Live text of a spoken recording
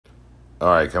All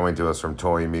right, coming to us from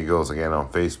Toy Amigos again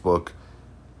on Facebook.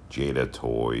 Jada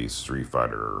Toys Street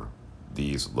Fighter.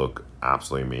 These look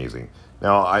absolutely amazing.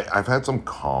 Now, I've had some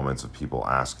comments of people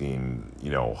asking,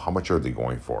 how much are they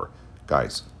going for?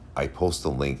 Guys, I post a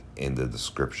link in the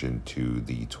description to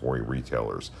the toy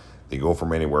retailers. They go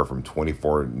from anywhere from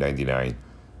 $24.99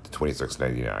 to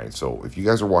 $26.99. So if you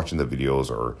guys are watching the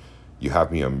videos or you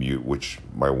have me on mute, which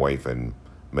my wife and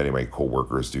many of my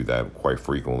co-workers do that quite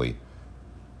frequently,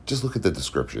 just look at the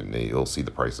description. You'll see the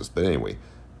prices. But anyway,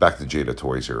 back to Jada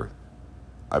Toys here.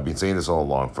 I've been saying this all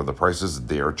along. For the prices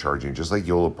they are charging, just like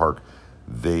Yola Park,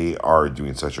 they are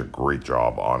doing such a great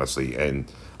job, honestly.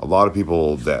 And a lot of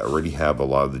people that already have a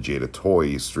lot of the Jada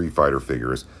Toys Street Fighter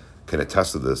figures can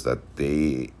attest to this, that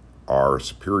they are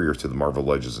superior to the Marvel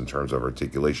Legends in terms of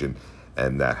articulation,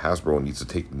 and that Hasbro needs to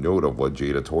take note of what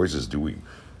Jada Toys is doing.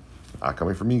 Not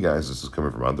coming from me, guys. This is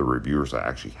coming from other reviewers that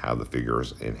actually have the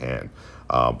figures in hand.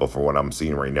 But from what I'm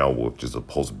seeing right now, with just the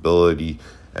posability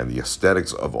and the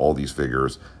aesthetics of all these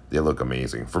figures, they look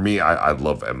amazing. For me, I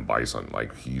love M. Bison.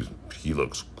 Like, he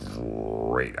looks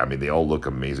great. I mean, they all look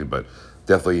amazing, but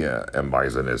definitely M.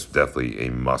 Bison is definitely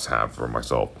a must-have for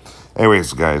myself.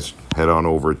 Anyways, guys, head on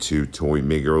over to Toy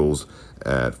Migos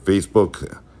at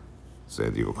Facebook.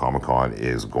 San Diego Comic-Con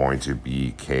is going to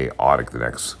be chaotic the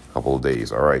next couple of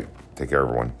days. All right. Take care,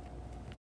 everyone.